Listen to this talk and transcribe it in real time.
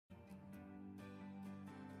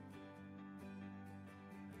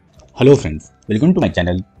Hello friends, welcome to my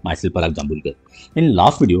channel, myself Parag Jambulkar. In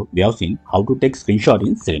last video, we have seen how to take screenshot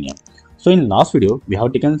in Selenium. So in last video, we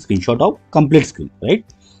have taken screenshot of complete screen, right?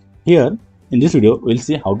 Here, in this video, we'll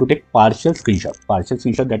see how to take partial screenshot. Partial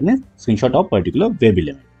screenshot, that means screenshot of particular web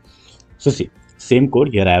element. So see, same code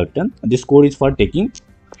here I have written. This code is for taking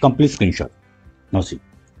complete screenshot. Now see,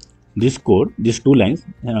 this code, these two lines,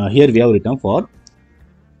 here we have written for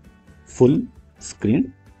full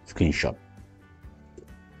screen screenshot.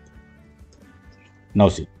 Now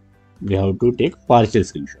see, we have to take partial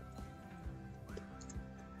screenshot.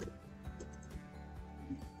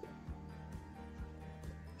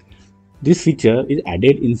 This feature is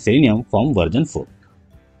added in Selenium from version 4.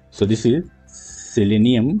 So this is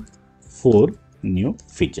Selenium 4 new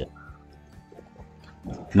feature.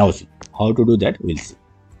 Now see, how to do that, we'll see.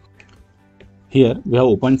 Here we have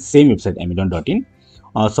opened same website amazon.in.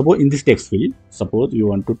 Suppose in this text field, suppose you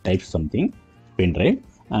want to type something, pen drive,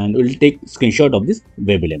 and we'll take screenshot of this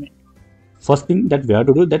web element. First thing that we have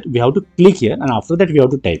to do, that we have to click here, and after that we have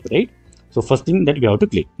to type, right? So first thing that we have to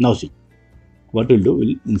click. Now see, what we'll do,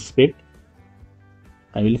 we'll inspect.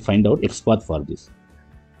 I will find out XPath for this.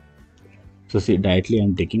 So see, directly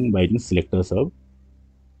I'm taking by using selector sub.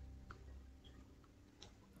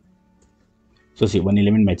 So see, one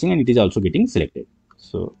element matching and it is also getting selected.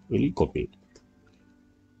 So we'll copy it.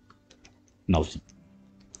 Now see,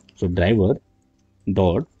 so driver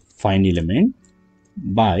dot find element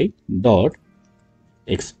by dot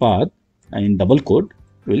XPath, and in double quote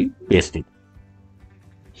we'll paste it.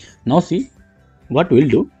 Now see, what we'll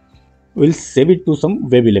do, we'll save it to some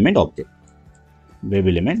web element object. Web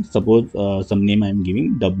element, suppose some name I am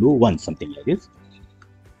giving w1, something like this.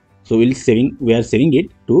 So we are saving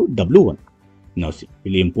it to w1. Now see,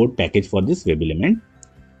 we'll import package for this web element.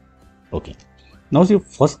 Okay. Now see,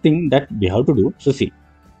 first thing that we have to do, so see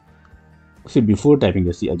before typing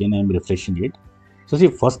this, see again I am refreshing it. So see,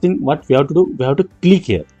 first thing what we have to do, we have to click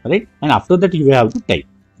here, right? And after that you have to type,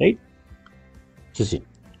 right? So see,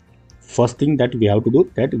 first thing that we have to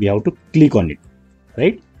do, that we have to click on it,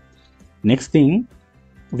 right? Next thing,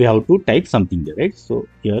 we have to type something there, right? So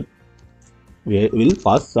here we will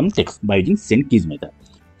pass some text by using send keys method.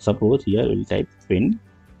 Suppose here we'll type pen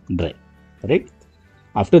drive, right?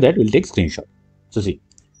 After that we'll take screenshot. So see,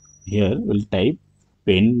 here we'll type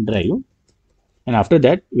pen drive, and after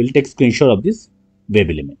that we'll take screenshot of this web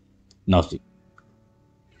element. Now see,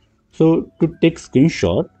 so to take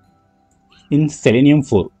screenshot in Selenium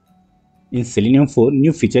 4,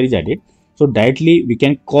 new feature is added. So directly we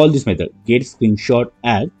can call this method get screenshot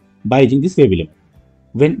as by using this web element.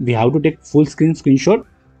 When we have to take full screen screenshot,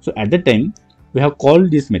 so at that time we have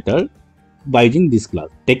called this method by using this class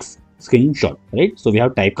text screenshot, right? So we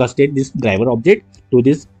have typecasted this driver object to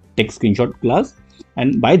this text screenshot class,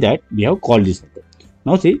 and by that we have called this method.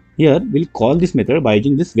 Now see, here we'll call this method by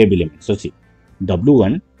using this web element. So see,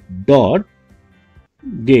 w1 dot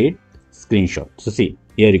get screenshot. So see,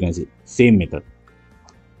 here you can see same method,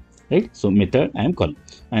 right? So method I am calling,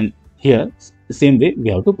 and here same way we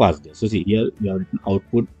have to pass this. So see, here we have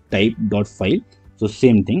output type dot file. So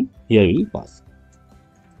same thing here we will pass.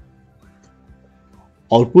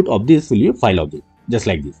 Output of this will be a file object, just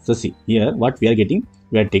like this. So see, here what we are getting,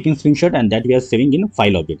 we are taking screenshot and that we are saving in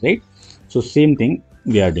file object, right? So same thing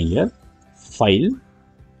we are doing here, file.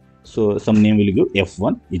 So some name will give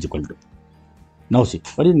f1 is equal to. Now see,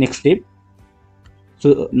 what is the next step?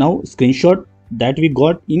 So now screenshot that we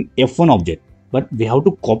got in f1 object, but we have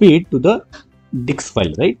to copy it to the disk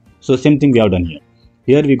file, right? So same thing we have done here.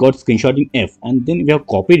 Here we got screenshot in f, and then we have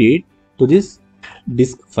copied it to this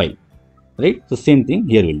disk file, right? So same thing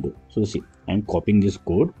here we'll do. So see, I am copying this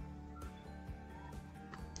code.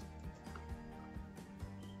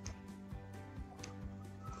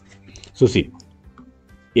 So see,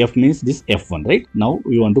 f means this f1, right? Now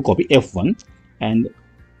we want to copy f1, and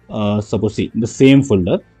suppose see the same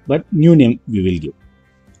folder but new name we will give.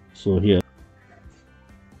 So here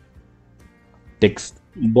text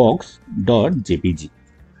box dot jpg.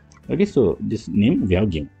 Okay, so this name we have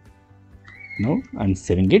given. Now I'm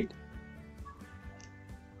saving it.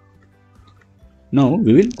 Now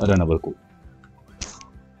we will run our code.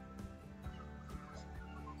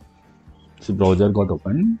 So browser got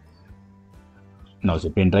opened. Now see,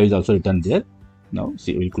 pen drive is also written there. Now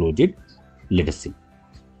see, we'll close it. Let us see.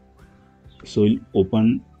 So we'll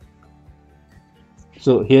open.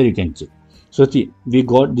 So here you can check. So see, we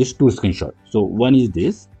got this two screenshot. So one is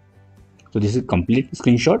this. So this is complete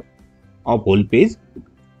screenshot of whole page,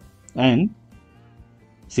 and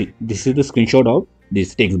see, this is the screenshot of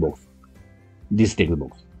this text box,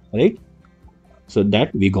 right? So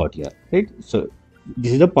that we got here, right? So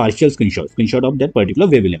this is a partial screenshot of that particular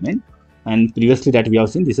web element, and previously that we have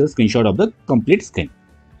seen, this is a screenshot of the complete screen.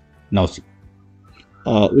 Now see,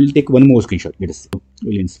 we'll take one more screenshot. Let us see.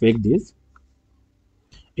 We'll inspect this.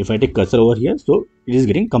 If I take cursor over here, so it is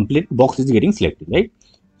getting complete box is getting selected, right?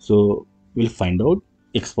 So we'll find out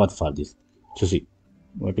XPath for this. So see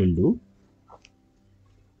what we'll do,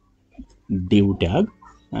 div tag,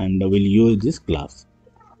 and we'll use this class.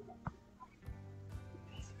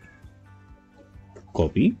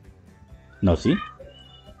 Copy. Now see,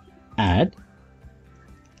 add.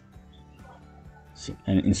 See,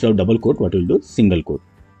 and instead of double quote, what we'll do, single quote.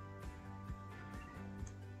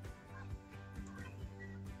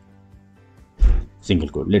 Single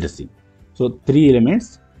quote. Let us see. So 3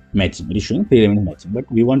 elements matching. It is showing 3 elements matching, but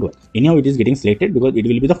we want one. Anyhow, it is getting selected because it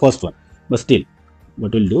will be the first one. But still,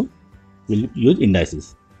 what we'll do, we'll use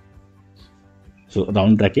indices. So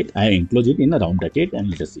round bracket, I enclose it in a round bracket, and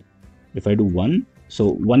let us see. If I do 1, so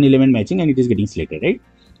 1 element matching and it is getting selected, right?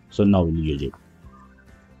 So now we'll use it.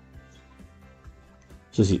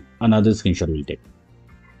 So see, another screenshot we'll take.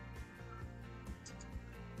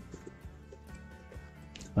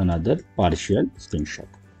 Another partial screenshot.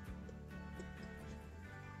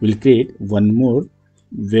 We'll create one more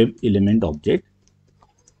web element object.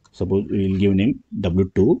 Suppose we will give name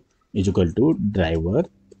w2 is equal to driver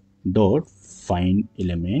dot find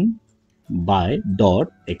element by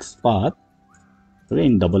dot XPath. Okay,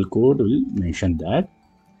 in double quote we'll mention that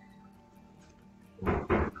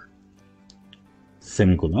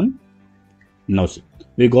semicolon. Now see,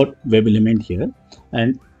 we got web element here,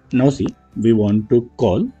 and now see, we want to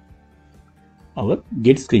call our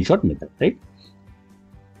get screenshot method, right?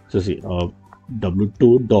 So see,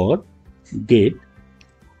 w2 dot get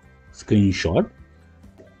screenshot.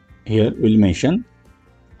 Here we'll mention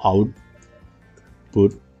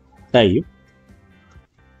output type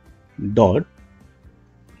dot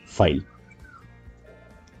file,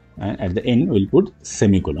 and at the end we'll put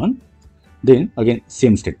semicolon. Then again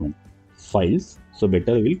same statement, files. So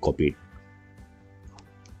better we'll copy it.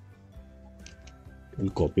 We'll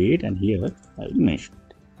copy it, and here I will mention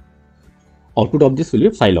it. Output of this will be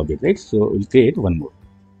a file object, right? So we'll create one more.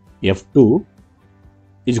 F2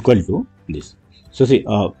 is equal to this. So see,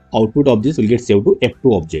 output of this will get saved to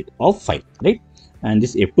F2 object of file, right? And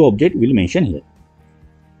this F2 object will mention here.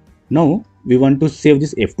 Now we want to save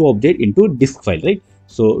this F2 object into disk file, right?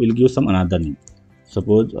 So we'll give some another name.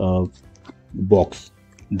 Suppose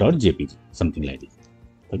box.jpg, something like this.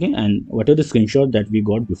 Okay, and whatever the screenshot that we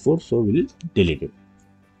got before, so we'll delete it.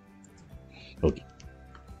 Okay.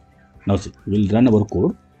 Now see, we'll run our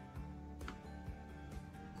code.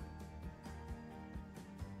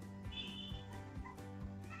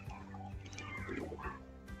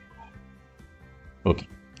 Okay,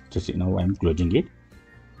 so see, now I'm closing it,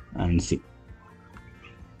 and see,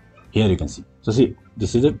 here you can see. So see,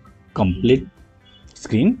 this is a complete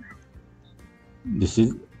screen. This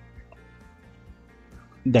is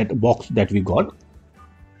that box that we got,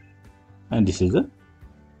 and this is a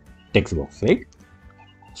text box, right?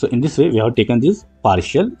 So in this way we have taken this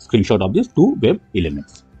partial screenshot of these two web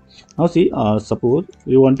elements. Now see, suppose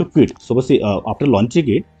we want to quit. Suppose see, after launching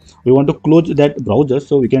it, we want to close that browser.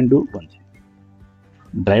 So we can do one thing,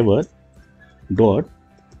 driver dot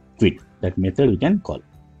quit. That method we can call.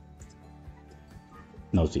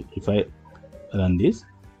 Now see, if I run this,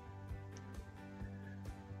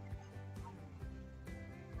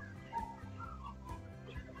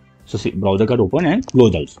 so see, browser got open and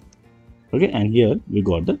closed also. Okay, and here we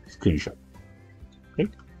got the screenshot, right?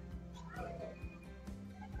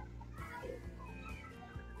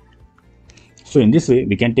 So in this way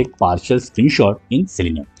we can take partial screenshot in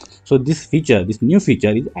Selenium. So this feature, this new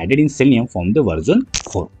feature is added in Selenium from the version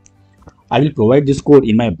 4. I will provide this code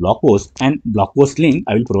in my blog post, and blog post link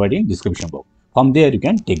I will provide in description box. From there you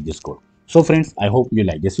can take this code. So friends, I hope you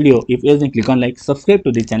like this video. If yes, then click on like, subscribe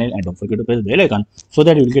to the channel, and don't forget to press the bell icon so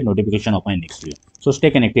that you will get notification of my next video. So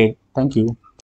stay connected. Thank you.